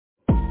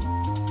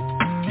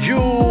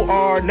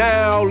are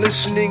now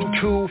listening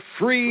to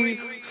Free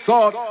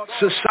Thought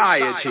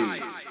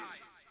Society.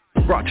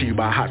 Brought to you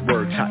by Hot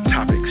Words, Hot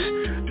Topics.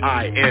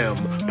 I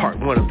am part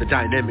one of the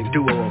dynamic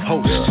duo of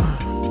hosts.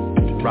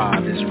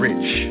 Rob is Rich.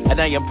 And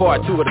now you're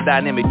part two of the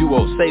dynamic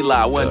duo,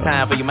 Selah. One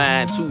time for your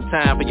mind, two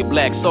time for your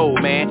black soul,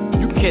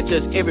 man. You can catch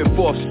us every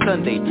fourth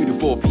Sunday, 3 to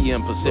 4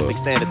 p.m. Pacific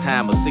Standard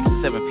Time or 6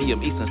 to 7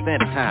 p.m. Eastern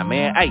Standard Time,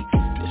 man. Hey,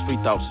 it's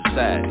Free Thought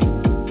Society.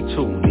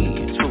 Tune in.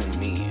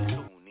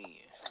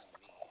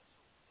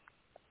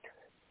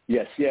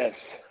 Yes.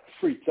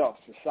 Free Thought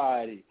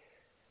Society.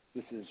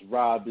 This is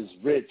Rob is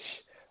Rich.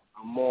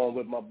 I'm on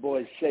with my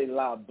boy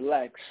Selah,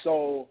 Black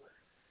Soul.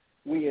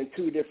 We in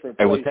two different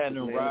places, what's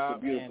happening, man. Rob? It's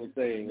a beautiful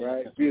thing,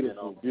 right?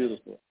 Beautiful.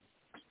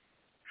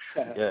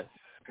 Yes.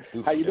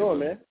 How you doing,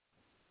 man?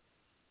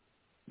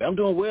 I'm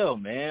doing well,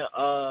 man.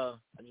 I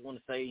just want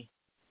to say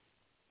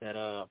that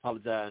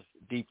apologize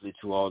deeply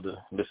to all the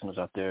listeners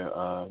out there.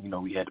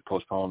 We had to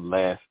postpone the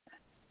last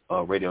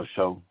radio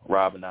show.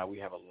 Rob and I, we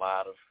have a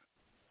lot of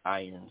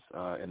irons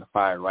in the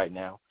fire right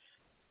now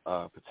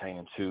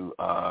pertaining to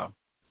our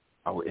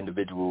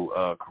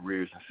individual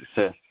careers and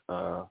success.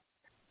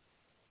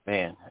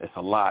 Man, it's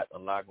a lot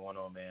going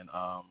on, man.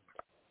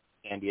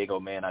 San Diego,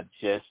 man, I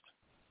just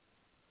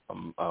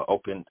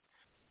opened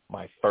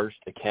my first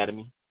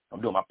academy.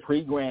 I'm doing my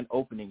pre-grand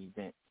opening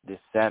event this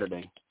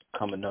Saturday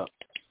coming up.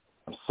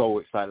 I'm so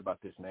excited about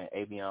this, man.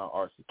 Avion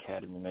Arts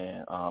Academy,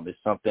 man. It's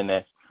something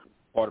that's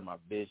part of my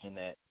vision,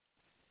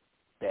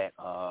 that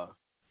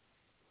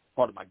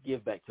part of my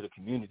give back to the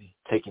community,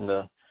 taking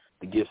the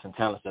gifts and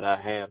talents that I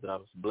have, that I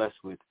was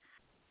blessed with,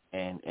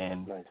 and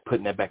nice.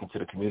 Putting that back into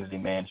the community,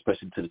 man,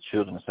 especially to the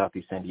children in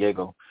Southeast San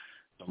Diego.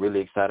 I'm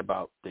really excited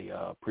about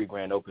the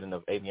pre-grand opening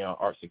of Avion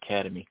Arts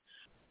Academy.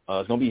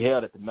 It's going to be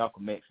held at the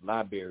Malcolm X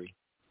Library,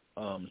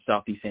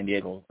 Southeast San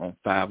Diego on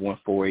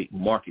 5148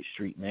 Market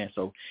Street, man.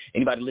 So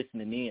anybody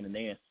listening in, and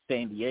they're in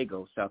San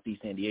Diego,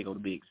 Southeast San Diego to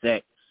be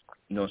exact,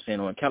 you know what I'm saying,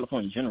 or in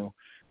California in general,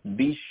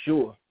 be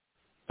sure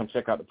come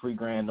check out the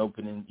pre-grand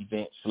opening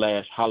event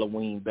 /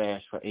 Halloween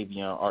bash for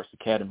Avion Arts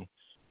Academy.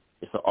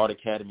 It's an art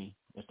academy.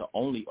 It's the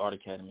only art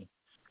academy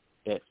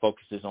that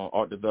focuses on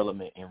art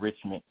development,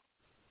 enrichment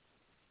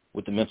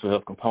with the mental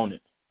health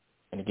component.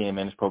 And again,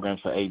 man, this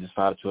program's for ages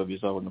 5 to 12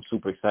 years old, and I'm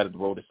super excited to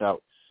roll this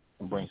out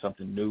and bring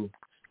something new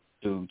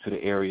to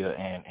the area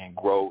and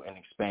grow and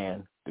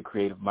expand the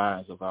creative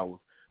minds of our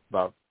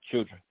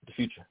children, the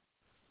future.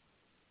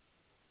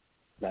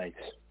 Nice.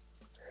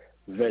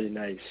 Very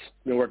nice.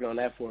 Been working on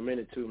that for a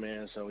minute too,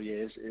 man. So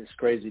yeah, it's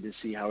crazy to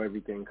see how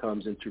everything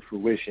comes into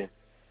fruition,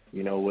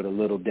 with a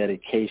little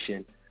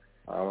dedication,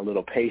 a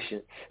little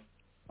patience.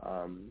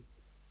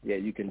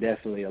 You can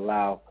definitely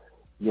allow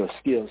your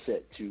skill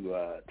set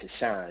to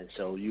shine.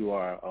 So you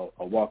are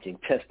a walking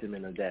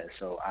testament of that.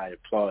 So I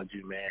applaud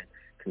you, man.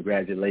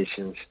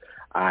 Congratulations.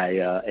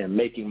 I am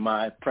making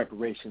my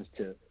preparations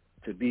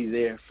to be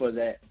there for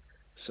that.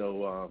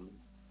 So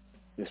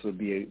this is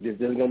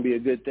going to be a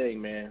good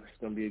thing, man. It's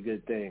going to be a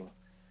good thing.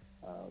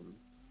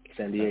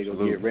 San Diego,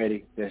 Absolutely. Get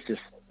ready. That's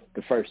just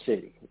the first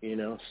city,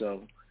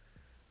 So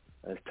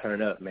let's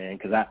turn up, man,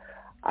 because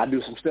I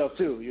do some stuff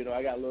too.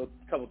 I got a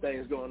couple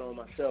things going on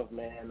myself,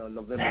 man. On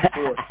November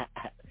 4th,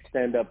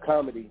 stand-up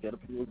comedy.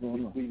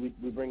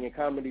 We bringing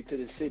comedy to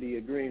the city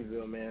of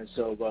Greenville, man.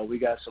 So we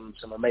got some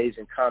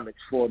amazing comics,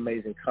 4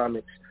 amazing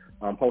comics,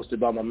 hosted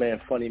by my man,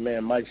 Funny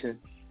Man Meissen.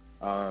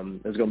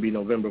 It's going to be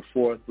November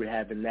 4th. We're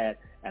having that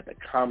at the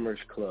Commerce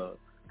Club.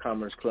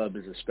 Commerce Club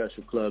is a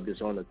special club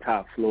that's on the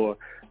top floor,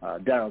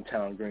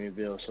 downtown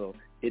Greenville. So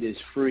it is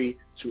free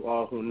to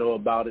all who know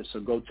about it. So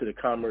go to the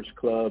Commerce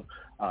Club,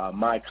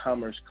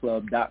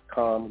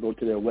 mycommerceclub.com. Go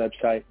to their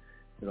website.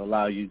 It'll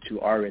allow you to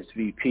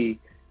RSVP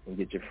and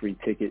get your free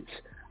tickets.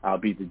 I'll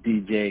be the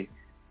DJ,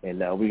 and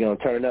we're going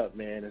to turn up,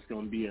 man. It's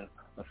going to be a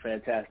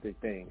fantastic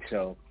thing.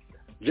 So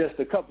just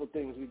a couple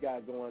things we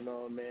got going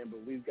on, man,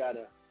 but we've got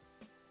a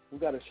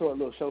short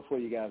little show for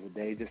you guys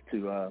today, just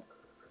to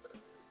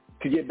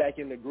get back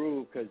in the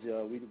groove, because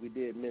we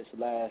did miss the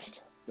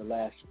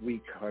last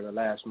week or the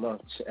last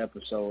month's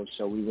episode,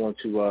 so we want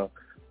to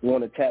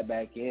tap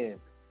back in.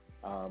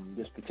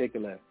 This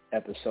particular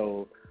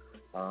episode,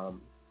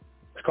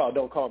 it's called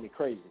 "Don't Call Me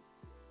Crazy,"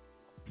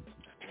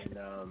 and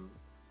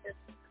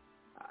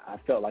I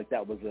felt like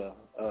that was a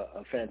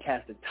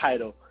fantastic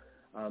title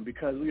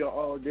because we are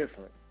all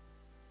different.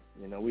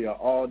 We are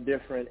all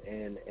different,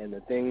 and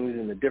the things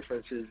and the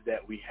differences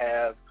that we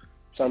have,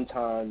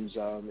 sometimes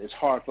it's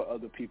hard for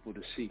other people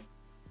to see.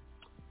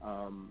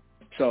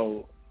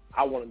 So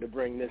I wanted to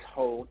bring this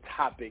whole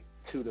topic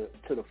to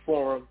the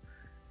forum,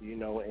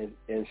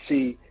 and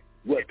see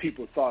what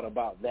people thought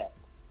about that.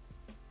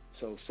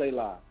 So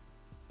Selah,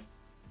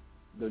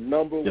 the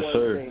number one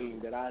thing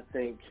that I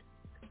think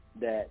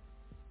that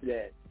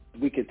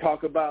we could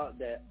talk about,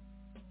 that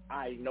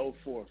I know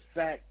for a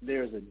fact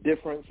there's a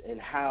difference in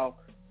how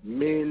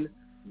men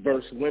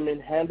versus women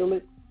handle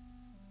it,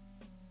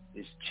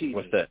 is cheating.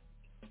 What's that?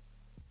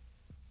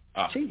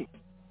 Cheating.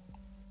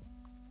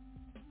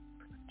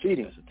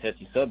 It's a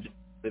touchy subject,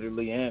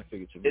 literally and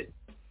figuratively.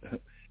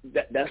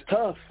 That's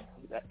tough.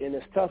 and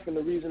it's tough. And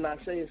the reason I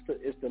say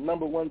it's the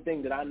number one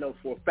thing that I know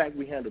for a fact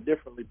we handle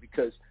differently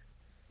because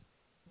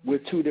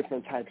we're two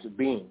different types of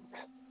beings,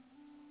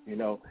 you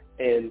know.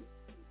 And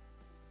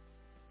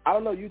I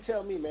don't know. You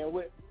tell me, man.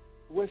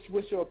 What's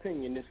your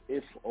opinion?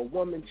 If a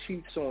woman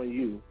cheats on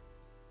you,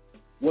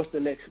 what's the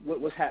next?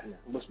 What's happening?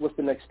 What's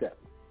the next step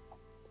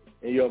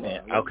in your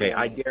mind? Okay,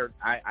 I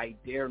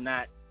dare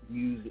not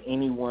use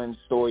anyone's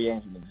story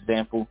as an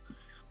example.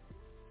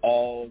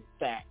 All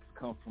facts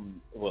come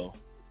from,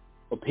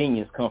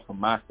 opinions come from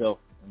myself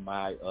and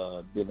my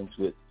dealings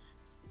with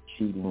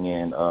cheating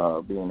and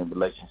being in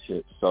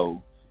relationships.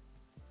 So,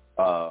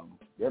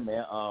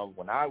 man,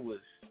 when I was,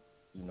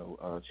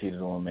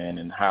 cheated on, man,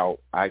 and how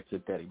I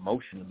took that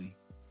emotionally,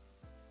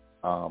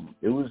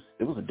 it was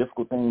a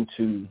difficult thing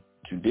to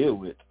deal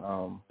with.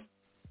 Let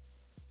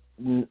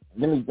me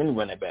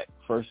run that back.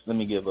 First, I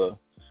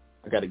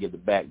got to give the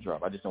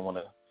backdrop. I just don't want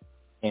to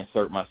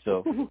insert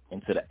myself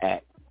into the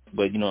act.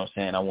 But you know what I'm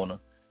saying? I want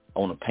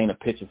to paint a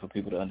picture for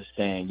people to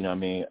understand, you know what I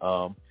mean,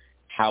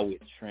 how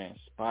it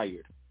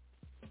transpired.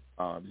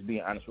 Just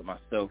being honest with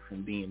myself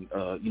and being,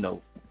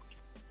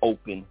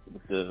 open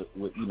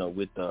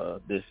with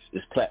this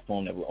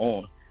platform that we're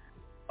on.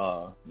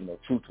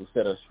 Truth will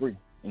set us free.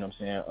 You know what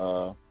I'm saying?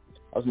 I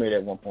was married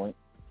at one point.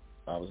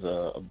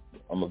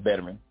 I'm a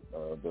veteran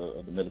of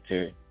the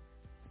military,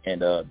 and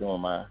during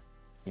my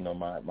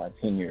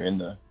tenure in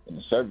the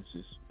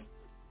services,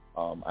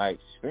 I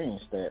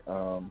experienced that.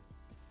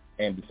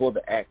 And before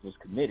the act was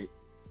committed,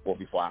 or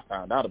before I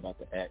found out about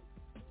the act,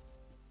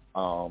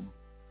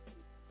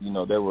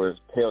 there were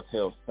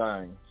telltale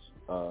signs,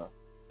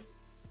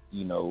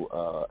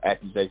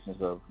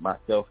 accusations of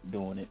myself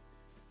doing it,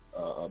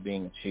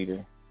 being a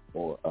cheater,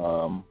 or,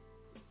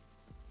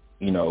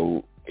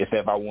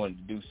 if I wanted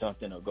to do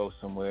something or go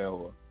somewhere,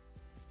 or,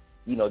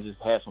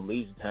 just have some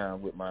leisure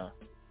time with my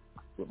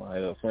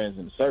friends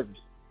in the service,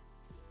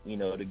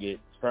 to get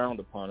frowned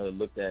upon or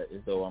looked at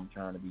as though I'm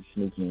trying to be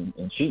sneaky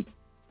and cheat.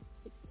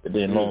 But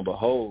then lo and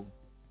behold,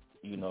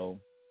 it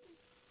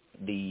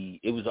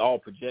was all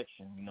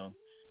projection.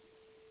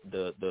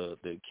 The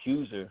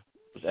accuser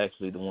was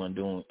actually the one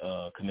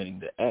committing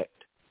the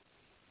act.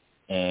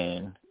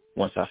 And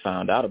once I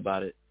found out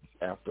about it,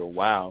 after a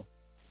while,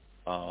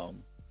 my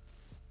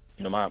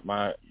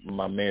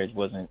marriage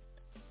wasn't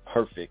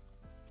perfect.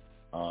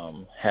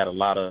 Had a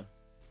lot of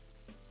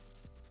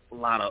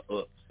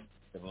ups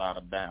and a lot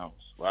of downs,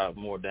 a lot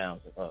more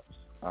downs than ups.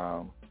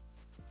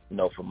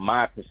 From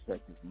my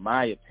perspective,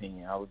 my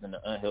opinion, I was in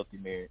an unhealthy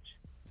marriage,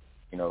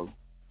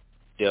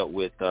 dealt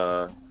with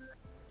a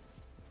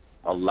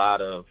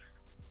lot of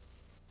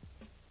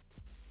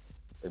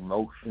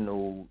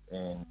emotional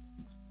and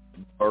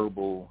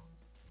verbal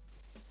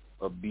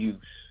abuse,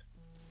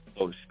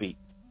 so to speak.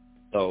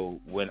 So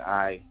when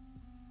I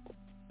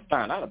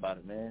found out about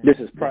it, man. This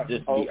is prior.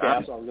 Okay,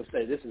 that's what I was gonna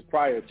say. This is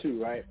prior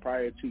to, right?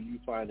 Prior to you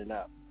finding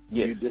out.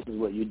 Yes. This is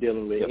what you're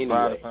dealing with anyway.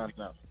 Prior to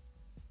finding out.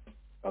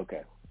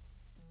 Okay.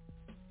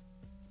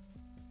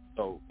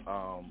 So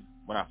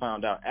when I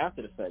found out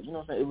after the fact,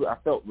 I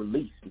felt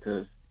relief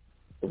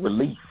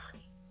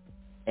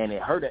and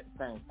it hurt at the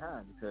same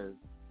time because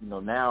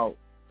now,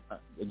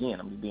 again,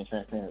 I'm just being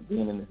transparent.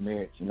 Being in this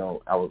marriage,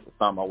 I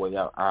found my way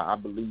out. I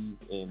believe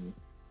in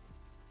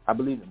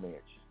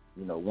marriage.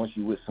 Once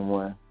you're with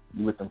someone,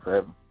 you're with them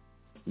forever.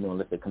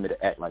 Unless they commit an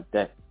act like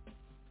that.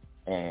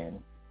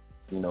 And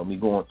me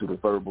going through the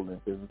verbal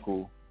and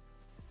physical,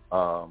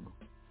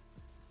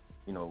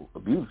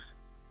 abuse.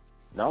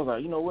 And I was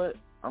like, you know what?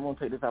 I'm gonna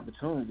take this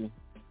opportunity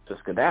to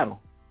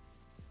skedaddle.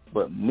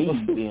 But me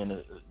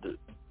being the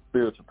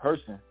spiritual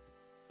person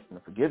and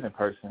a forgiving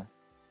person,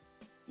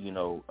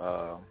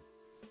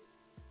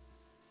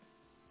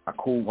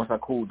 once I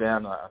cooled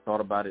down, I thought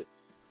about it.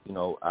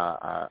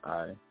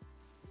 I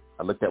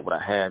looked at what I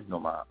had,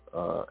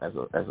 as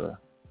a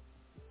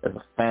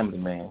family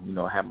man.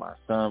 I had my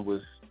son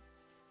was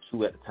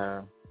 2 or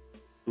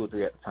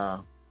 3 at the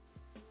time,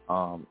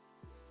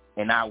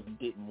 and I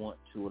didn't want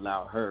to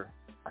allow her.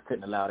 I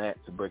couldn't allow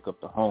that to break up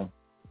the home.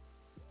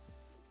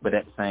 But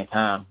at the same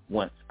time,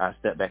 once I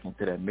stepped back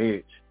into that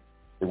marriage,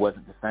 it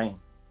wasn't the same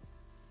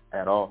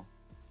at all.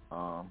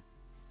 The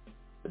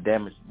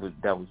damage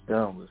that was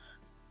done was,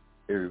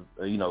 it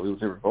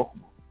was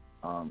irrevocable.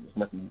 There's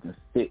nothing you can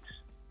fix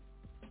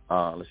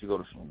unless you go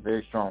to some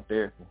very strong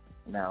therapy.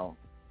 Now,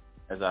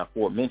 as I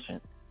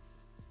aforementioned,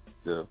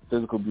 the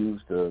physical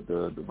abuse,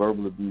 the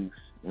verbal abuse,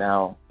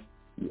 now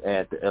you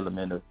add the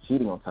element of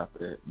cheating on top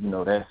of that.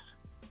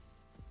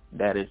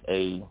 That is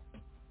a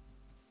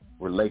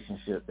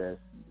relationship that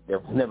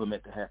was never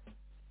meant to happen.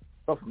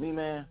 So for me,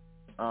 man,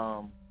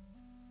 I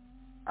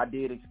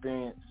did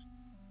experience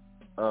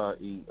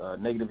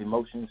negative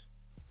emotions.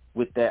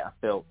 With that, I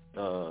felt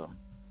I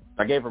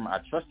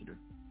trusted her.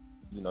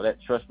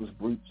 That trust was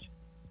breached.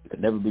 It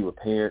could never be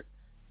repaired.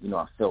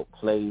 I felt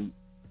played.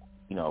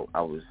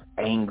 I was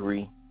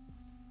angry.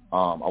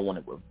 I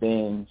wanted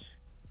revenge.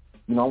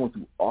 I went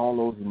through all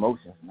those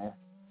emotions, man.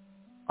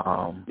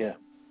 Yeah.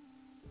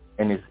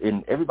 And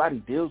everybody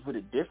deals with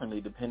it differently,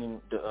 depending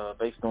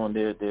based on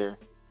their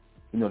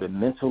the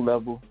mental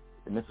level,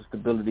 the mental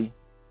stability,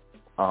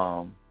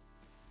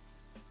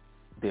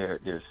 their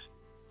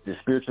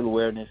spiritual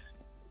awareness,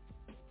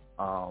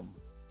 and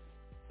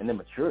then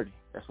maturity.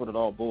 That's what it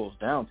all boils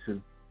down to.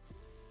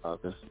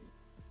 Because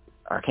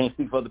I can't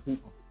speak for other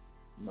people.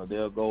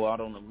 They'll go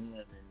out on a limb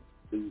and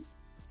do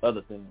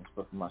other things,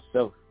 but for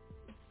myself,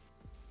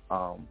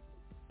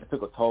 it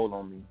took a toll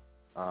on me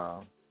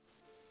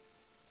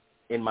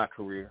in my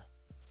career,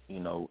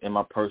 in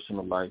my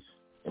personal life,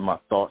 in my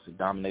thoughts. It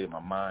dominated my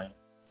mind.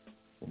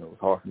 It was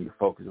hard for me to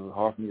focus. It was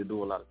hard for me to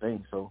do a lot of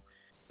things. So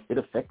it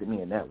affected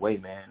me in that way,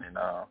 man. And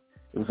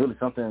it was really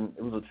something.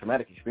 It was a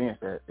traumatic experience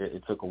that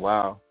it took a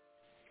while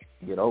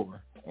to get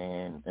over,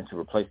 and to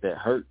replace that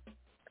hurt,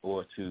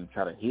 or to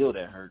try to heal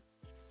that hurt.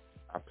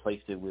 I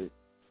tried to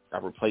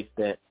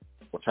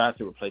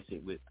replace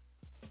it with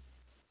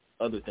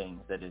other things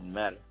that didn't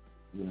matter,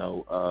 and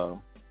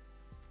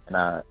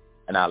I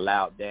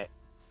allowed that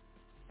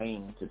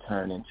pain to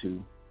turn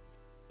into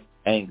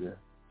anger.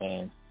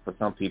 And for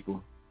some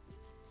people,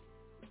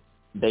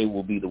 they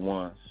will be the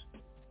ones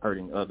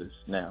hurting others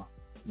now.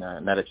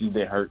 Now that you've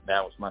been hurt,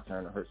 now it's my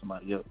turn to hurt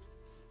somebody else.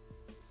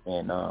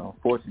 And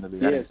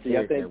fortunately, I didn't see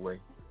it that way.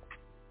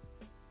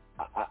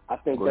 I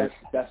think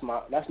that's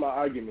my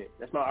argument.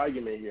 That's my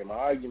argument here. My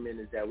argument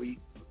is that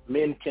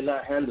men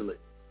cannot handle it.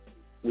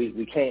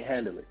 We can't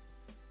handle it.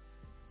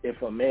 If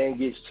a man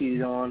gets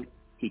cheated on,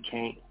 he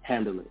can't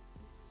handle it.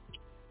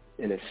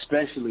 And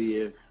especially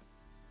if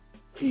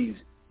he's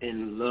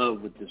in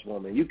love with this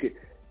woman. You could,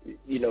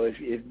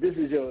 if this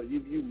is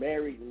you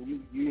married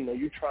and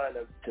you're trying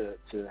to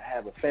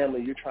have a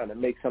family, you're trying to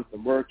make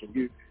something work, and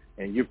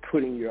you're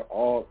putting your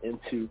all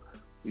into,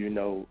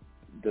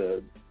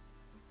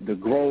 the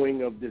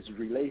growing of this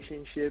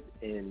relationship,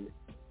 and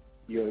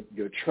your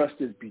trust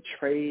is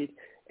betrayed,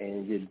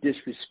 and you're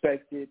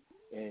disrespected,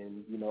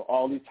 and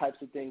all these types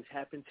of things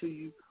happen to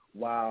you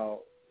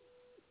while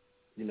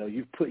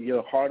you put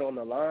your heart on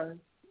the line.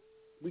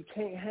 We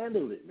can't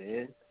handle it,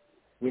 man.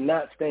 We're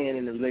not staying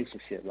in a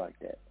relationship like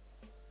that.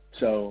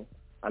 So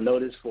I know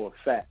this for a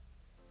fact.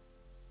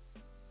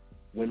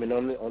 Women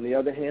on the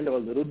other hand are a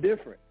little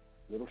different,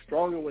 a little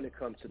stronger when it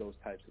comes to those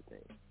types of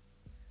things.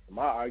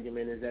 My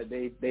argument is that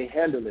they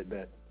handle it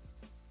better.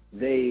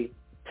 They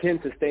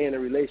tend to stay in a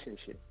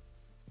relationship.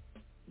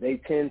 They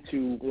tend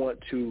to want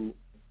to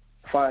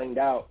find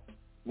out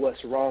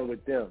what's wrong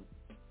with them,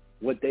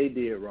 what they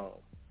did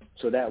wrong,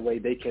 so that way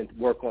they can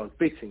work on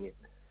fixing it.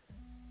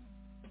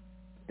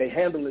 They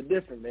handle it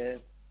different, man.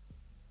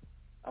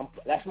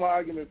 That's my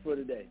argument for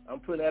today. I'm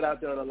putting that out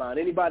there on the line.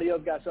 Anybody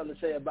else got something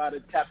to say about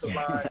it? Tap the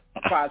line,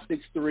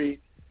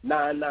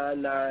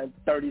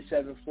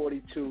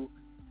 563-999-3742.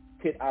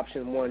 Hit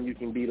option 1. You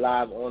can be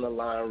live on the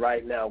line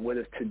right now with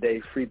us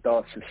today. Free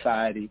Thought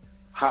Society,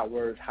 Hot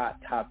Words, Hot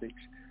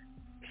Topics,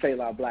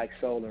 Selah, BlaK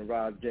Soul, and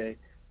Rob J.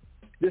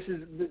 This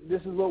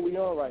is what we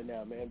on right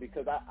now, man,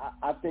 because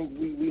I think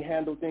we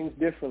handle things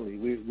differently.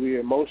 We're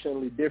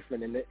emotionally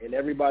different, and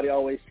everybody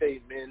always say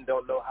men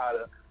don't know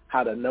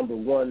how to number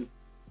 1,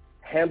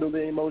 handle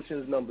their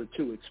emotions, number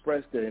 2,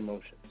 express their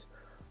emotions.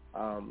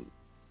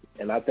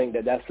 And I think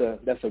that's a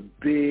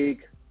big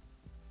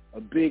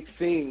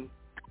thing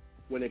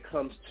when it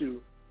comes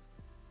to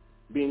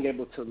being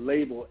able to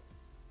label,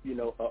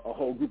 a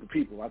whole group of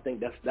people. I think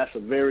that's a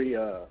very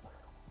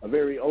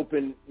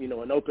open,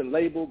 an open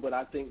label, but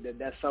I think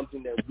that's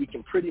something that we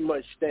can pretty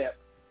much stamp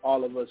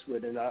all of us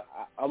with. And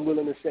I'm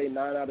willing to say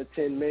 9 out of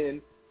 10 men,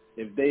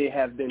 if they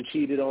have been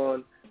cheated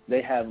on,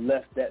 they have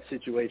left that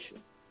situation.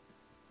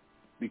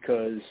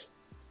 Because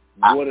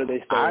what are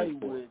they staying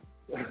for?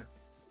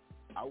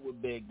 I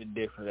would beg to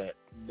differ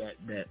that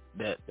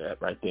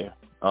right there.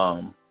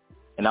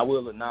 And I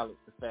will acknowledge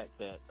the fact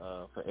that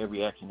for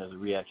every action there's a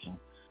reaction,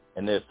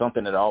 and there's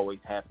something that always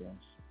happens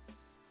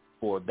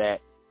for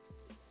that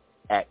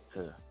act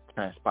to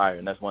transpire,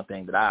 and that's one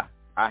thing that I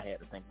had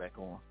to think back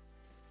on,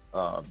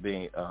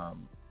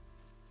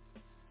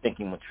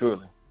 thinking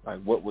maturely,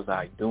 like what was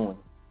I doing?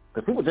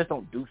 Because people just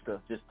don't do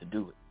stuff just to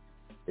do it.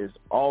 There's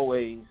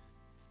always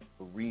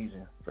a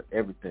reason for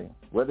everything,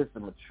 whether it's a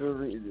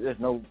maturity. There's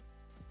no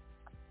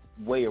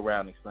way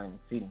around explaining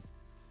cheating,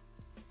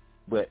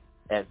 but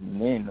as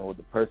men or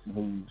the person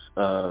who's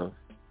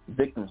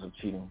victims of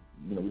cheating,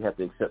 we have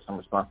to accept some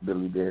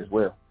responsibility there as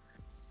well.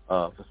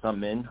 For some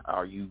men,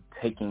 are you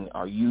taking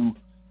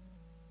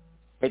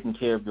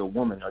care of your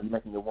woman? Are you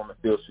making your woman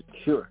feel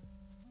secure?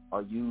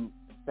 Are you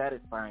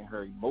satisfying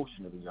her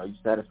emotionally? Are you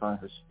satisfying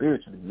her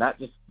spiritually? Not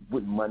just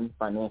with money,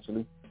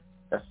 financially.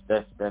 That's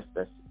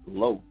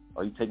low.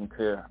 Are you taking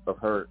care of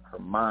her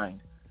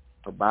mind,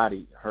 her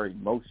body, her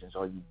emotions?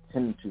 Are you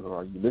tending to her?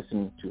 Are you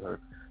listening to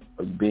her?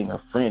 Are you being a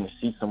friend? Is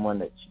she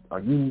someone are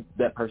you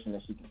that person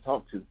that she can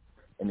talk to?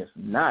 And if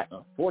not,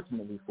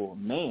 unfortunately for a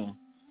man,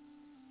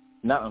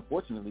 not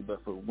unfortunately,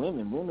 but for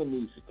women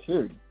need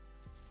security.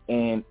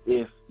 And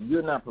if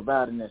you're not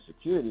providing that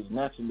security, it's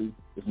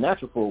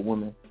natural for a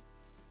woman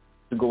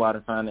to go out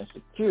and find that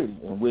security.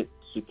 And with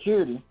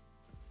security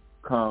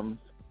comes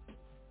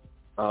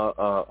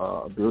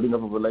a building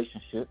of a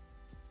relationship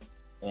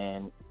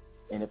and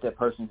And if that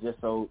person just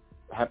so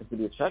happens to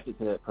be attracted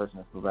to that person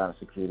that's providing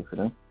security for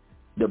them,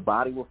 the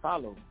body will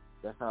follow.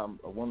 That's how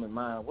a woman's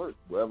mind works.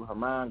 Wherever her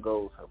mind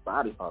goes, her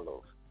body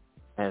follows.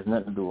 It has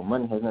nothing to do with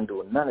money, has nothing to do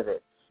with none of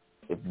that.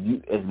 If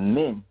you, as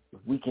men, if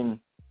we can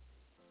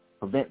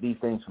prevent these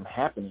things from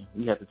happening,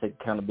 we have to take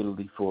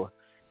accountability for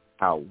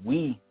how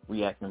we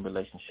react in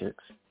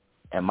relationships.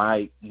 Am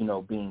I,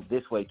 being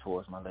this way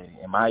towards my lady?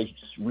 Am I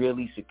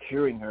really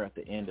securing her at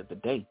the end of the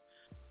day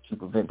to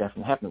prevent that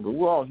from happening? But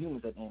we're all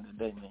humans at the end of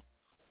the day, man.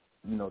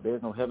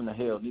 There's no heaven or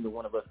hell neither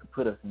one of us can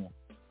put us in.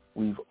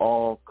 We've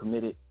all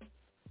committed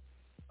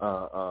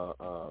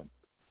wrong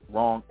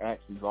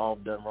acts. We've all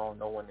done wrong.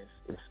 No one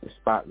is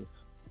spotless.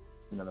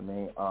 You know what I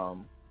mean?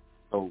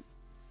 So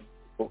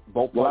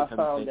both. Well, I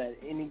found that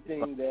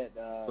anything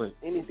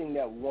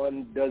that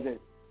one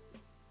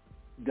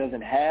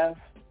doesn't have,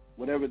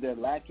 whatever they're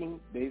lacking,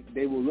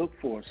 they will look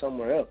for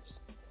somewhere else.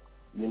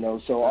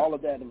 So all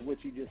of that of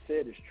what you just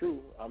said is true.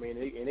 I mean,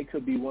 it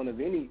could be one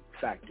of any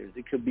factors.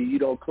 It could be you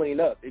don't clean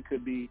up. It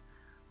could be,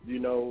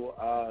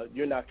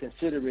 you're not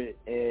considerate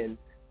and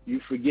you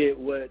forget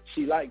what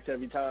she likes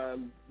every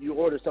time you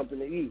order something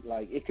to eat.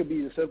 Like, it could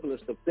be the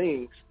simplest of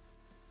things,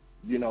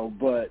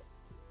 but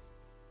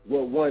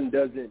what one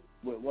doesn't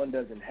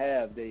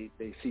have, they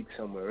seek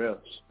somewhere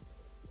else,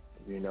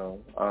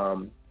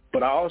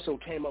 But I also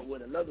came up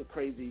with another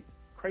crazy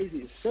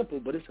is simple,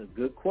 but it's a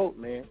good quote,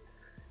 man.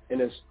 And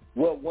it's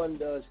what one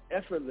does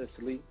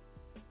effortlessly.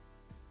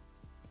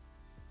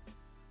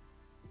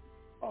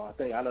 Oh, I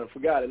think I done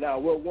forgot it now.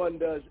 What one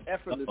does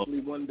effortlessly,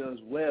 one does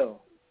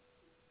well.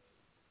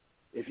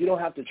 If you don't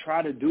have to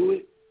try to do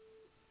it,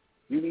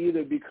 you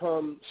either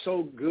become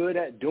so good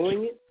at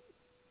doing it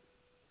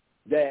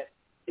that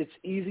it's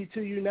easy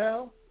to you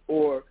now,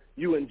 or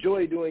you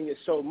enjoy doing it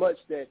so much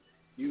that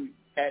you,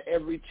 at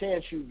every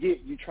chance you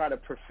get, you try to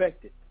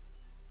perfect it.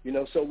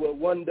 So what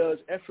one does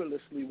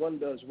effortlessly, one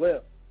does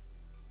well.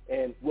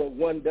 And what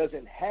one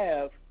doesn't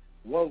have,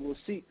 one will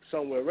seek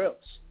somewhere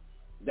else.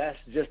 That's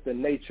just the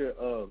nature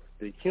of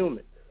the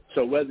human.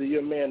 So whether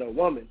you're man or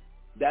woman,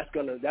 that's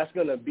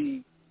gonna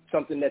be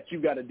something that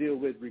you got to deal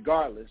with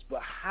regardless.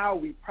 But how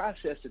we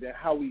process it and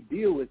how we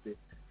deal with it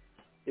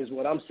is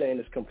what I'm saying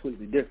is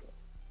completely different.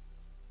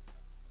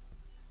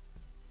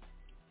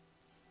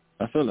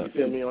 I feel that.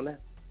 You feel me on that?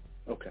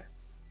 Okay.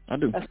 I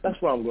do. That's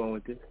where I'm going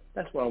with this.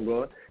 That's where I'm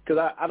going.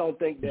 Because I don't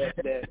think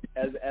that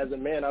as a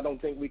man, I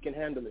don't think we can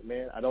handle it,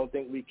 man. I don't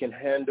think we can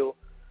handle,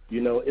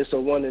 it's a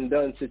one and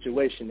done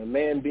situation. A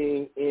man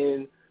being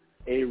in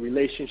a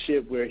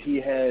relationship where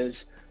he has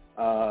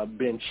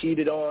been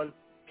cheated on,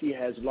 he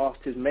has lost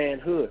his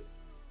manhood,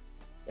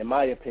 in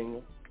my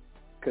opinion.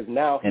 Because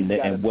now he's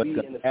got to be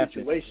in a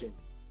situation.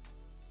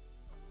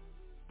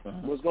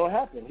 What's going to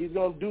happen? He's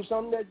going to do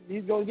something that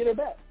he's going to get her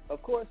back.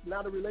 Of course,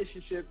 now the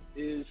relationship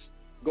is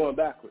going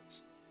backwards.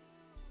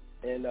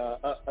 And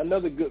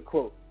another good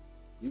quote,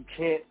 you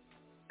can't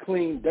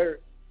clean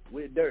dirt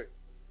with dirt.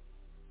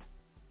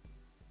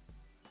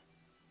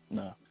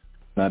 No,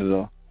 not at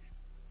all.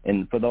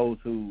 And for those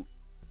who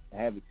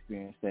have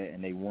experienced that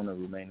and they want to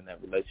remain in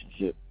that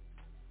relationship,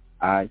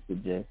 I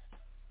suggest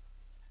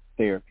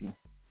therapy.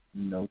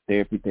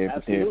 Therapy.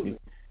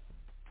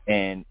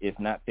 And if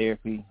not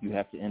therapy, you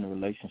have to end a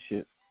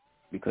relationship,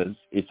 because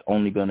it's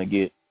only gonna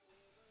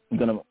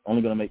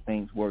make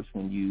things worse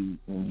when you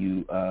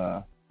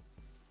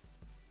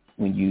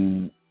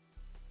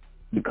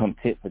become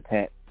tit for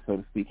tat, so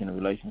to speak, in a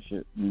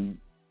relationship. You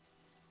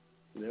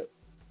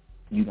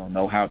don't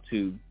know how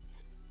to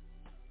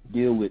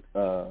deal with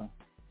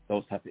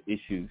those type of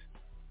issues,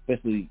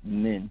 especially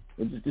men,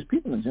 or just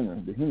people in general,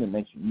 the human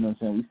nature. You know what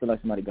I'm saying? We feel like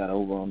somebody got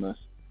over on us.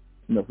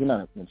 If we're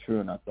not mature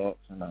in our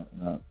thoughts and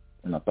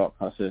our thought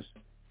process,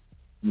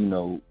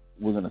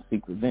 we're gonna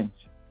seek revenge.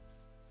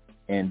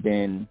 And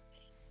then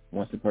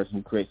once the person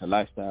who creates a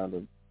lifestyle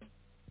of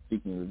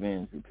seeking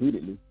revenge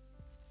repeatedly,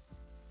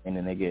 and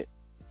then they get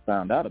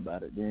found out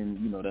about it,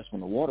 then that's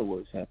when the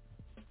waterworks happen.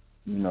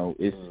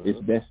 It's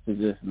best to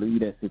just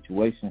leave that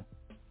situation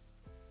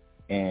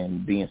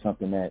and be in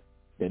something that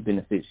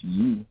benefits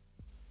you.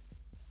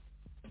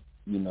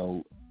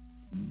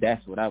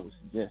 That's what I would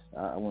suggest.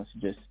 I wouldn't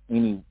suggest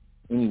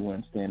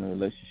anyone stay in a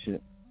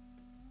relationship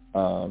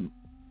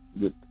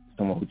with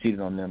someone who cheated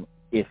on them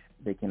if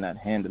they cannot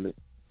handle it,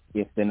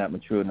 if they're not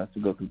mature enough to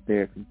go through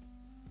therapy.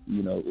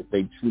 If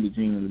they truly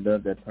genuinely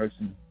love that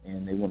person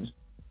and they want to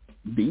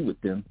be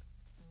with them,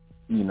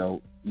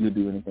 you'll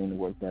do anything to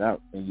work that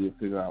out, and you'll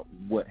figure out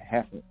what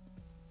happened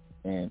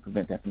and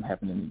prevent that from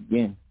happening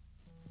again.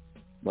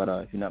 But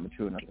if you're not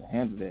mature enough to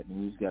handle that,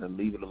 then you just got to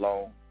leave it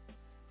alone.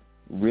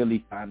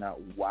 Really find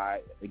out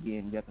why.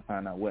 Again, you have to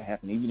find out what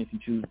happened. Even if you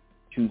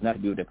choose not to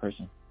be with that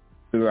person,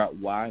 figure out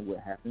why, what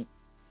happened,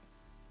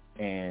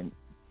 and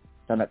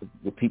try not to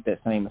repeat that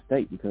same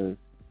mistake, because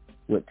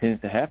what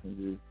tends to happen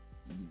is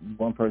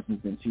one person's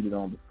been cheated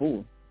on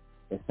before,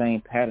 the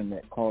same pattern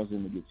that caused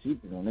them to get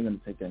cheated on, they're going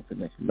to take that into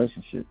the next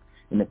relationship.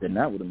 And if they're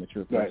not with a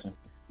mature person,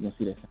 you're going to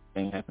see that same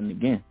thing happen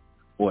again.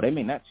 Or they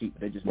may not cheat,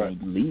 but they just may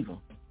leave them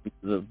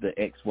because of the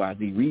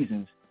XYZ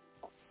reasons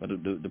or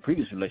the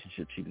previous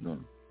relationship cheated on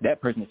him. That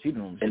person that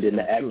cheated on him. And then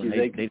the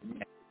accusation.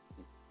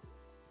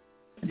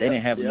 They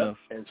didn't have enough.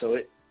 And so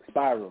it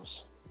spirals.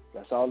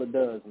 That's all it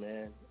does,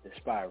 man. It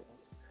spirals.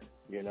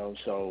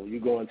 So you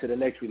go into the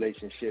next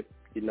relationship,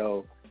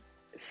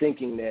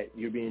 thinking that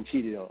you're being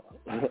cheated on.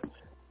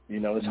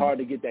 It's hard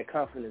to get that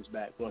confidence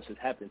back once it's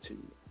happened to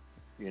you.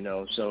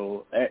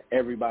 So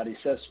everybody's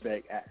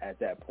suspect at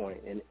that point,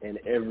 and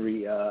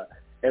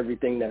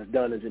everything that's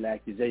done is an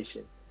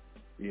accusation.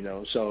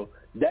 So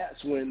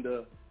that's when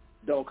the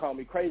 "don't call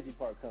me crazy"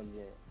 part comes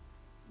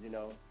in.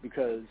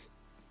 Because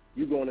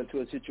you're going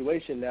into a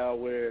situation now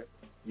where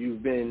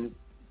you've been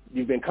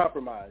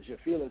compromised. Your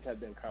feelings have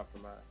been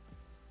compromised.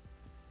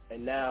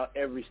 And now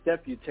every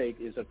step you take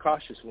is a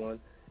cautious one,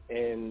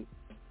 and,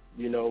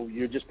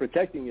 you're just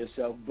protecting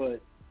yourself,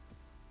 but,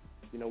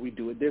 we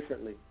do it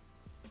differently.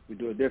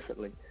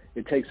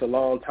 It takes a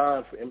long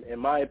time, in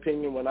my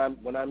opinion, when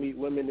I meet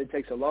women, it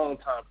takes a long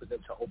time for them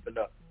to open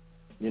up.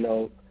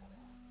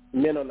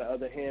 Men, on the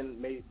other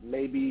hand,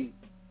 maybe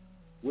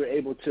we're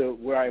able to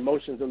wear our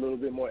emotions a little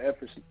bit more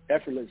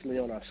effortlessly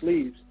on our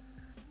sleeves,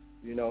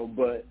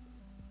 but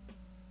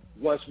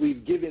once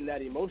we've given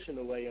that emotion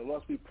away and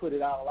once we put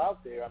it all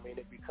out there,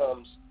 it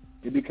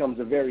becomes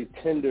a very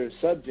tender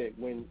subject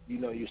when,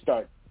 you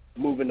start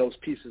moving those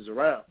pieces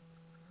around,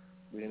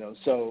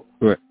 so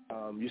right.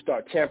 You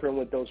start tampering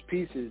with those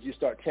pieces, you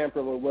start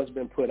tampering with what's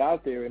been put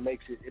out there. It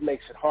makes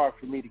it hard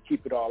for me to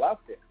keep it all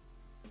out there.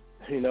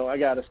 I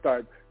got to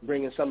start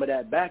bringing some of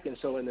that back. And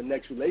so in the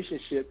next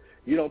relationship,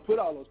 you don't put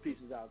all those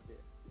pieces out there.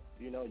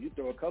 You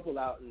throw a couple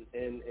out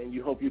and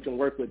you hope you can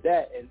work with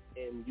that,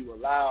 and you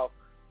allow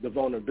the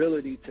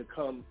vulnerability to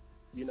come,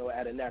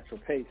 at a natural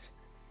pace.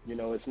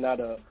 It's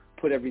not a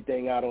put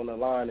everything out on the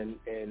line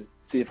and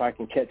see if I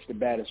can catch the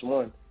baddest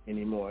one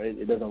anymore.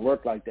 It doesn't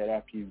work like that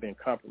after you've been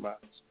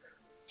compromised.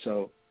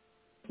 So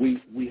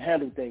we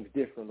handle things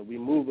differently. We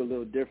move a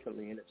little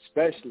differently, and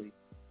especially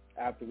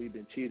after we've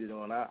been cheated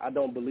on. I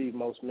don't believe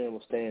most men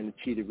will stay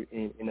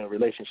in a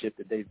relationship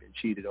that they've been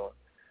cheated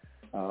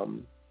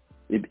on.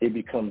 It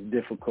becomes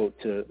difficult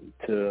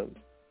to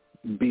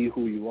be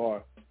who you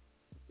are.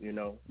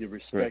 Your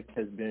respect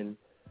has been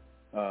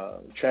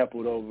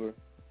trampled over,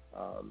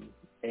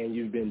 and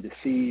you've been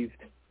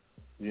deceived.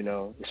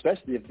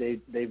 Especially if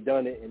they've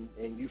done it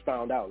and you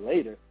found out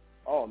later.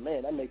 Oh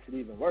man, that makes it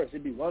even worse.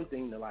 It'd be one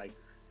thing to like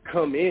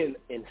come in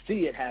and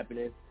see it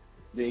happening.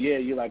 Then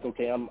you're like,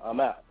 okay, I'm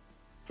out.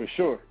 For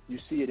sure, you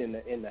see it in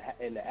the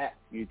act.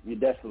 You're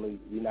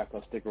not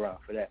gonna stick around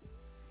for that.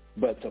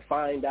 But to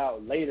find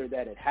out later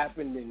that it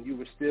happened and you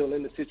were still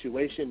in the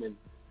situation, and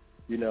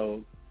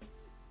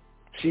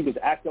she was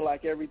acting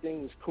like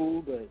everything was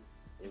cool, but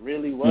it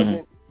really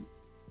wasn't. Mm-hmm.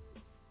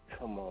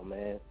 Come on,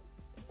 man,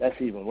 that's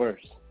even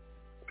worse.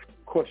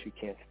 Of course, you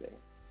can't stay.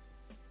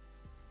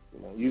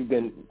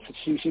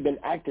 She's been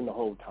acting the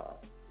whole time.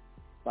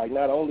 Like,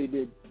 not only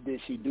did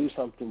she do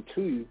something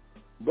to you,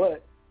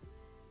 but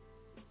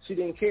she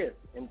didn't care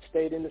and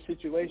stayed in the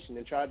situation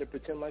and tried to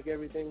pretend like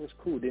everything was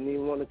cool. Didn't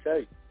even want to tell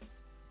you.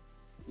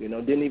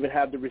 Didn't even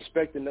have the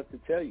respect enough to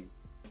tell you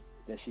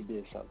that she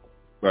did something.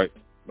 Right.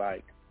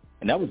 Like,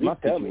 and that was my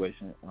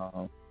situation.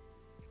 That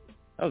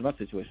was my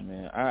situation,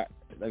 man.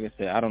 Like I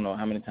said, I don't know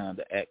how many times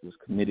the act was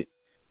committed.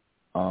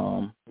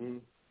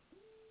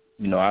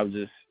 I was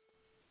just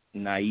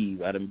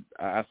naive.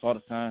 I saw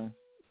the signs,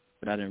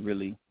 but I didn't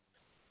really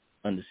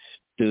understand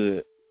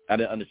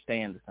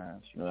the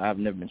signs. I've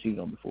never been cheated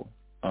on before.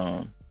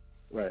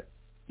 Right.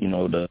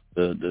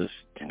 The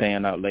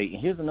staying out late.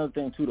 And here's another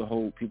thing too, to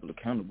hold people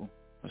accountable,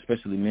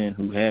 especially men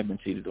who have been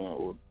cheated on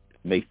or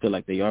may feel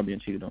like they are being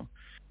cheated on.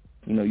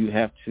 You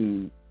have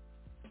to,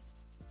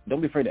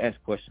 don't be afraid to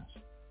ask questions.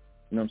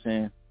 You know what I'm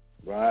saying?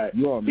 Right.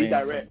 You are a man. Be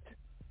direct.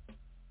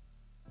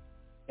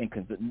 And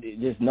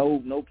there's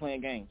no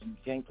playing games. You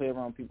can't play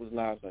around people's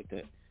lives like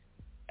that.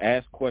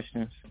 Ask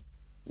questions.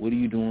 What are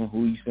you doing?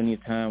 Who are you spending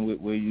your time with?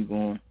 Where are you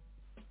going?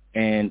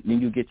 And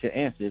then you get your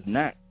answer. If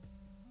not,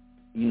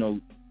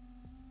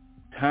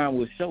 time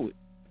will show it.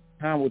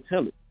 Time will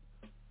tell it.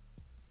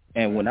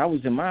 And when I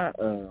was in my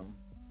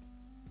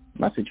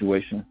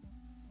situation,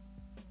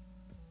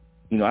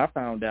 I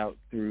found out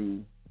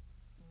through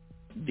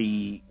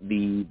the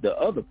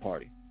other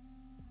party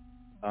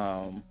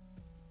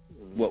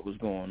what was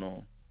going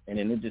on, and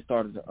then it just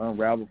started to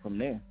unravel from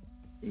there.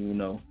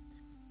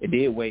 It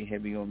did weigh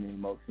heavy on me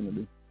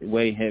emotionally. It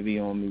weighed heavy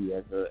on me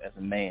as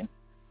a man,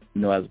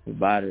 as a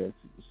provider, as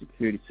a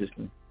security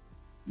system,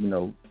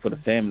 for the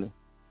family,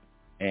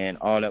 and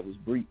all that was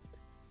breached.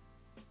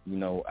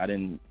 I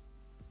didn't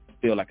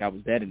feel like I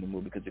was that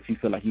anymore, because if you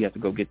feel like you have to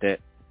go get that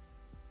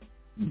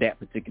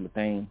particular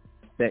thing,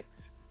 sex,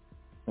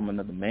 from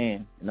another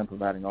man, and I'm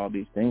providing all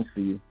these things for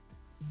you,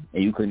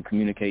 and you couldn't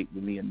communicate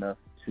with me enough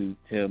to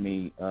tell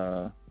me,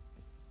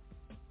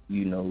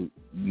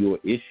 your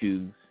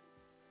issues,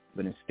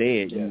 but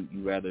instead you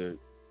rather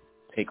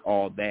take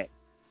all that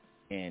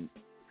and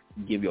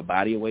give your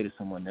body away to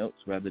someone else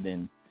rather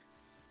than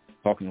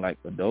talking like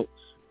adults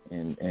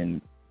and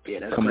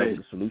coming up with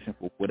a solution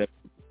for whatever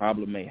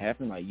problem may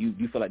happen? Like, you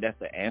feel like that's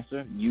the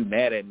answer? You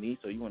mad at me,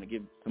 so you want to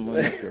give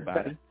someone else your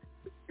body?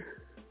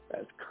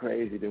 That's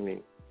crazy to me.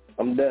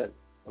 I'm done.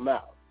 I'm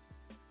out.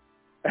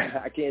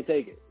 I can't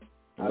take it.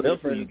 What else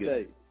will you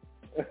get?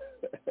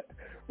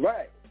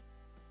 Right.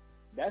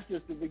 That's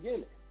just the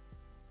beginning,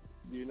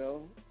 you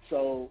know?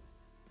 So,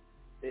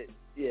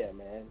 yeah,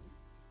 man.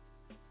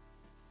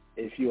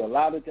 If you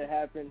allowed it to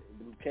happen,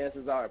 the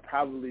chances are it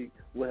probably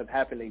would have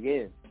happened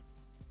again.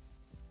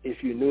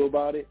 If you knew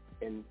about it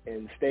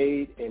and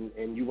stayed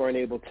and you weren't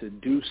able to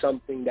do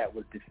something that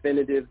was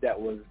definitive, that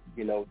was,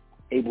 you know,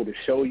 able to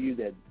show you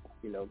that,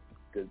 you know,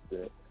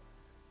 the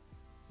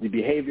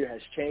behavior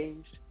has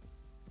changed,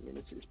 you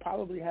know, it's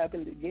probably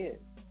happened again,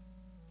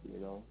 you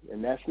know,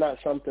 and that's not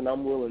something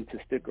I'm willing to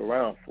stick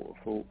around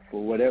for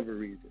whatever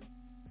reason,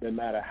 no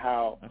matter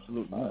how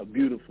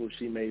beautiful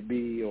she may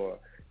be or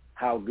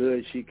how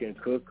good she can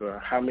cook or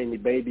how many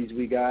babies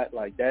we got,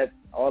 like that,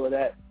 all of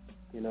that,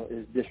 you know,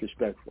 is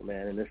disrespectful,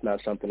 man, and it's not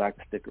something I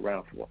can stick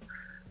around for.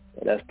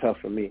 And that's tough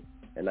for me.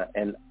 And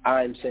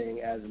I'm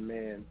saying as a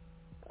man,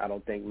 I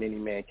don't think many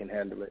men can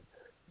handle it.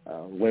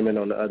 Women,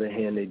 on the other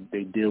hand,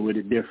 they deal with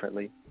it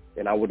differently.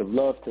 And I would have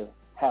loved to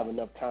have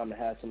enough time to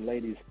have some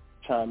ladies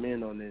chime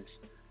in on this,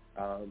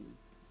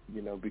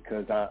 you know,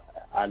 because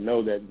I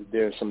know that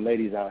there are some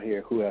ladies out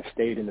here who have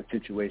stayed in a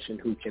situation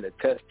who can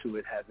attest to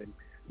it having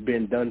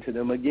been done to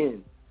them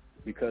again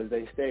because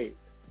they stayed,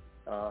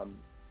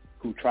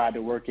 who tried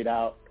to work it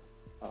out,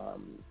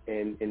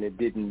 and it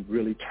didn't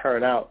really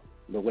turn out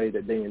the way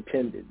that they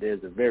intended.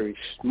 There's a very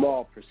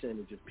small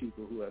percentage of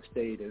people who have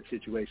stayed in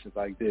situations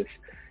like this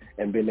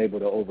and been able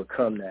to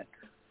overcome that.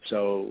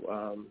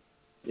 So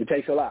it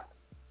takes a lot,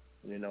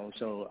 you know.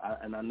 So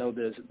I know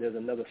there's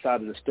another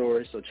side of the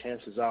story, so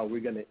chances are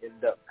we're going to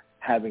end up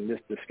having this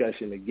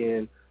discussion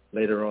again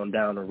later on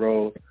down the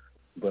road.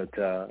 But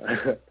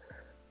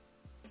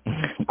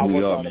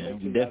we are, man.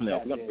 We definitely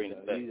are going to bring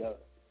it back.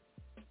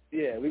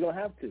 Yeah, we're going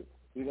to have to.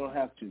 We're going to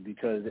have to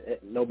because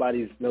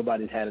nobody's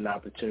had an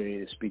opportunity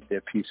to speak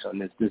their piece on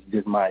this. This is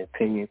just my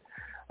opinion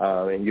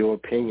and your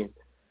opinion.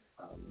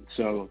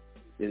 So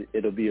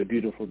it'll be a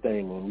beautiful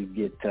thing when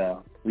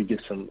we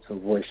get some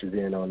voices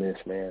in on this,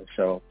 man.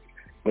 So,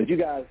 but you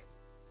guys,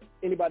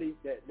 anybody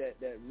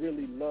that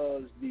really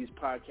loves these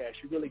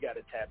podcasts, you really got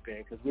to tap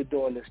in because we're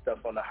doing this stuff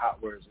on the Hot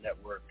Words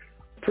Network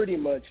pretty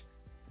much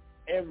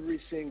every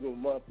single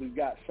month. We've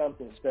got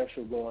something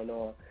special going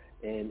on,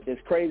 and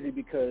it's crazy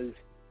because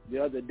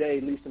the other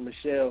day, Lisa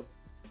Michelle,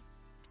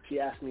 she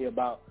asked me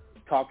about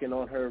talking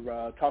on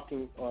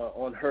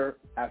her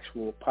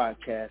actual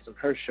podcast of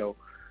her show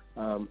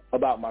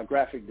about my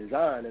graphic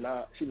design, and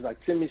she was like,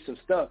 send me some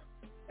stuff,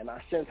 and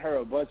I sent her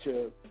a bunch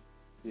of,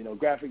 you know,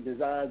 graphic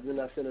designs, and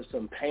I sent her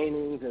some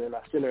paintings, and then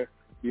I sent her,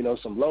 you know,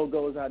 some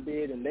logos I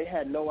did, and they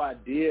had no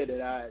idea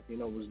that I, you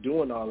know, was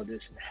doing all of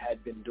this and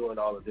had been doing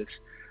all of this.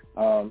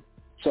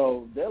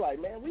 So they're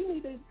like, man, we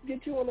need to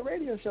get you on the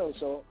radio show.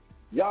 So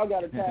y'all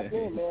got to tap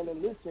in, man,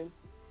 and listen.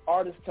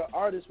 Artist to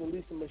Artist with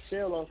Lisa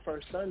Michelle on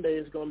First Sunday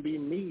is going to be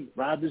me.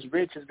 Rob is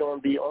Rich is going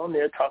to be on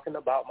there talking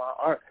about my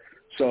art.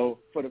 So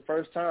for the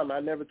first time, I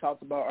never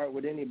talked about art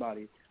with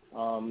anybody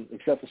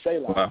except for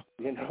Selah, wow.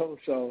 You know.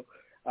 So,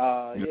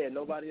 yeah,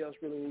 nobody else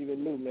really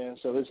even knew, man.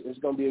 So it's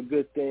going to be a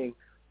good thing.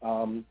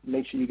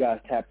 Make sure you guys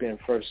tap in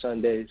First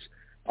Sundays,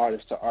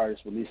 Artist to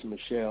Artist with Lisa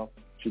Michelle.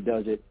 She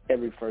does it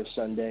every first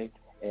Sunday.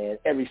 And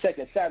every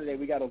second Saturday,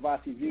 we got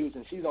Ovasi Views,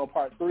 and she's on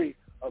part 3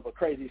 of a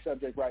crazy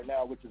subject right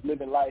now, which is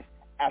living life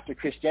after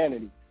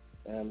Christianity.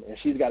 And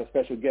she's got a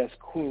special guest,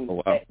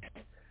 Queen X,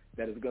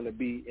 that is going to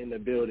be in the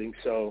building.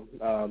 So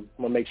I'm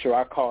going to make sure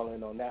I call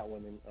in on that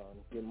one and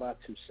give my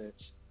 2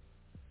 cents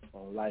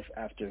on life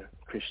after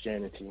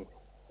Christianity.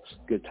 It's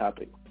a good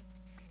topic.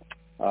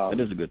 It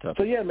is a good topic.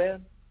 So, yeah,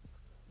 man.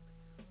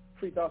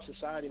 Free Thought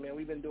Society, man.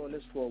 We've been doing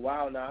this for a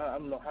while now. I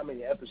don't know how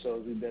many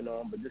episodes we've been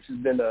on, but this has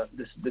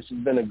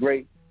been a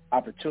great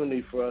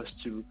opportunity for us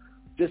to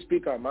just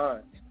speak our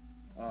minds.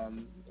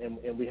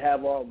 And we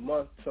have all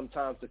month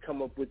sometimes to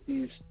come up with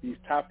these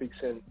topics,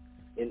 and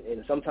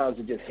sometimes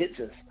it just hits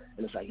us,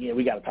 and it's like, yeah,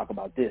 we got to talk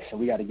about this, and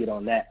we got to get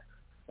on that,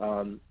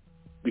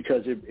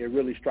 because it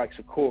really strikes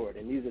a chord,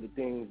 and these are the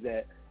things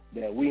that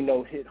we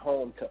know hit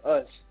home to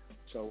us,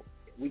 so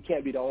we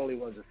can't be the only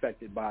ones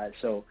affected by it.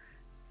 So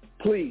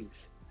please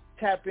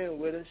tap in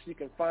with us. You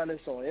can find us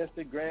on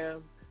Instagram.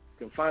 You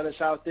can find us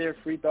out there,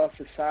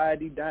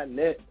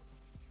 freethoughtsociety.net.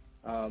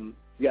 You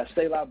got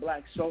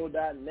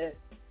SelahBlackSoul.net.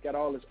 Got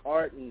all his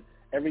art and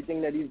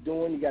everything that he's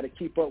doing. You got to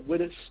keep up with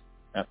us.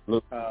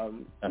 Absolutely.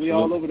 We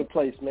all over the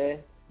place, man.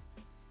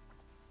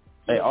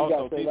 Hey,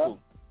 also, people,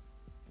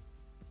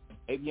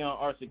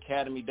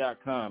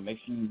 AvionArtsAcademy.com. Make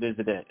sure you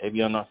visit that,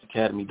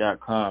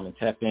 AvionArtsAcademy.com, and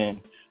tap in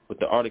with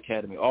the Art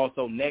Academy.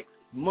 Also, next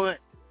month,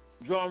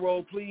 drum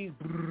roll, please,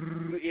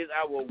 is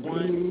our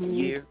 1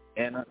 year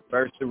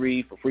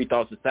anniversary for Free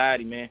Thought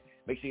Society, man.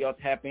 Make sure y'all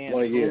tap in.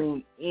 1 year.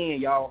 Tune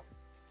in, y'all.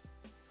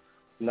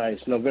 Nice.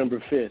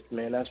 November 5th,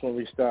 man. That's when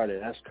we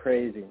started. That's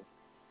crazy.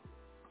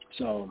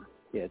 So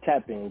Yeah,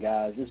 tap in,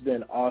 guys. It's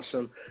been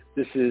awesome.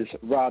 This is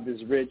Rob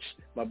is Rich,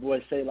 my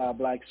boy Selah,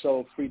 BlaK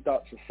Soul, Free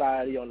Thought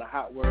Society on the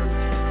Hot Words,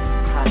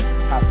 Hot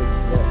Topics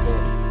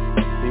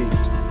Network.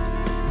 Peace.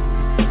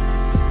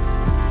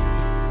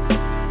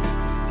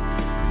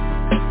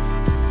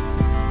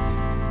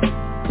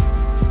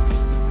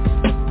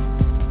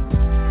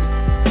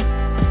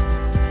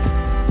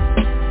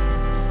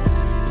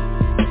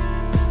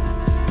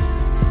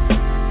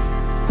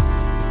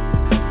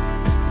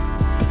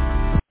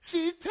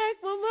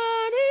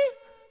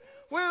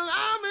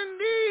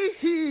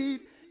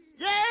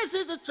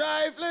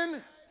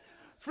 Trifling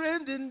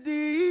friend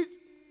indeed.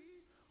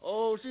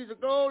 Oh, she's a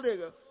gold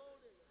digger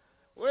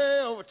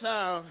way over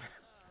town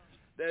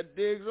that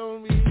digs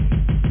on me.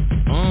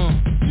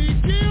 She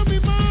kill me,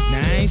 mom.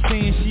 Now I ain't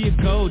saying she a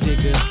gold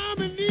digger,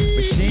 but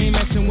she ain't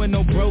messing with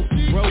no broke.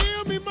 Now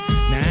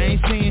I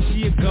ain't saying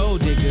she a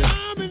gold digger,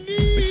 but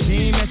she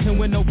ain't messing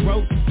with no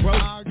broke.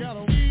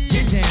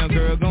 Get down,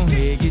 girl, gon'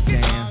 ahead, get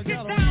down.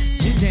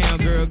 Get down,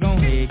 girl, gon'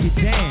 ahead, get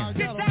down.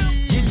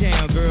 Get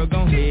down, girl,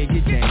 gon' ahead,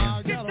 get down.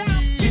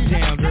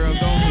 Down, girl,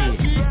 go ahead.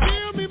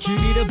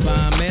 Cutie the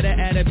bomb, met her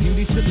at a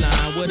beauty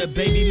salon with a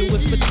baby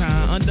Louis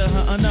Vuitton under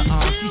her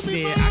underarm.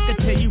 She said, I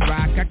could tell you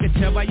rock, I could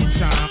tell by your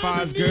charm.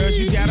 Far as girls,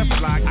 you got a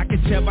flock, I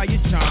could tell by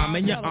your charm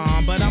and your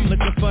arm, but I'm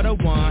looking for the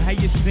one. Have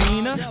you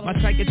seen her? My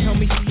psychic told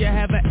me she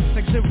have a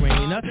like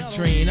Serena,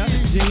 Trina,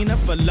 Gina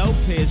for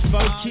Lopez,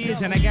 4 kids,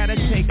 and I gotta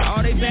take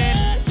all they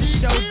bad to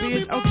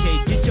showbiz.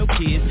 Okay, get your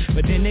kids,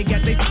 but then they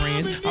got their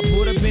friends. I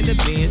pulled up in the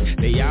Benz,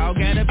 they all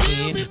got a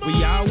pen.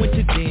 We all went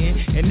to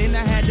den, and then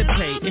I had to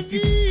pay. If you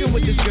f***ing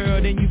with this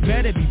girl, then you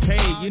better be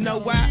paid. You know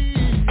why?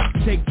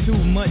 Take too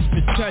much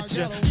to touch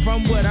her.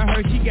 From what I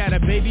heard, she got a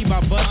baby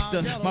by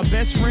Buster. My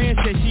best friend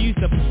said she used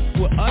to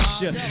f*** with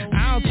Usher.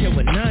 I don't care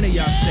what none of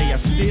y'all say, I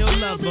still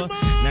love her.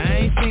 Now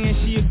I ain't saying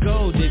she a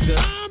gold digger,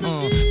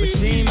 but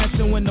she ain't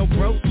messing with no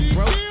broke.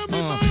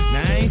 Now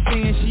I ain't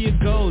saying she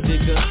a gold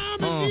digger,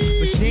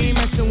 but she ain't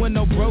messing with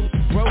no broke.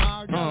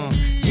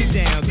 Get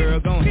down, girl,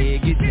 gon'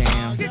 ahead, get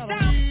down.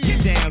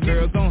 Get down,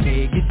 girl, gon'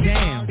 ahead, get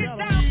down.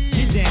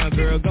 Get down,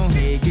 girl, gon'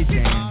 ahead, get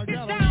down.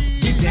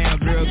 Get down,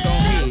 girl, gon'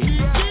 ahead.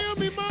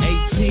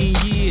 18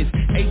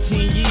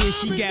 years,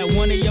 she got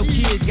one of your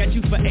kids, got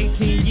you for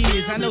 18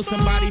 years. I know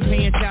somebody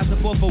paying child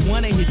support for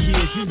one of his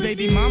kids. His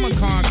baby mama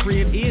car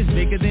crib is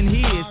bigger than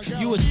his.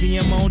 You will see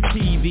him on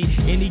TV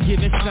any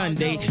given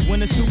Sunday,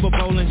 win a Super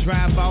Bowl and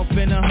drive off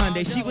in a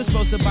Hyundai. She was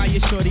supposed to buy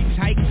your shorty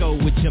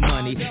Tyco with your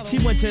money. She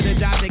went to the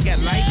doctor, got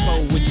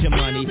lipo with your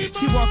money.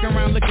 She walk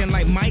around looking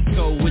like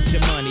Michael with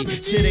your money.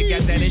 Shoulda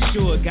got that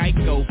insured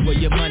Geico for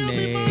your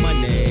money.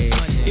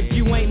 If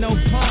you ain't no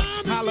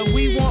punk, holla,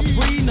 we want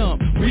prenup.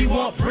 We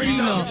want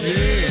prenup,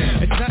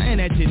 yeah. It's something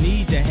that you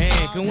need to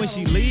have, cause when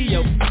she leave,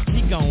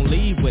 she gon'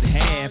 leave with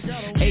half.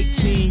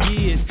 18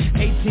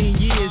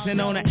 years,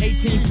 and on her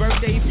 18th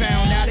birthday,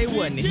 found out it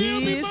wasn't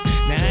his.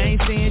 Now I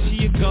ain't saying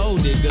she a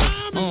gold digger,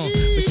 but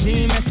she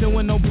ain't messing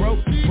with no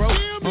broke.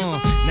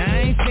 Now I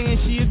ain't saying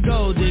she a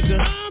gold digger,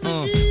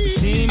 but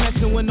she ain't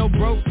messing with no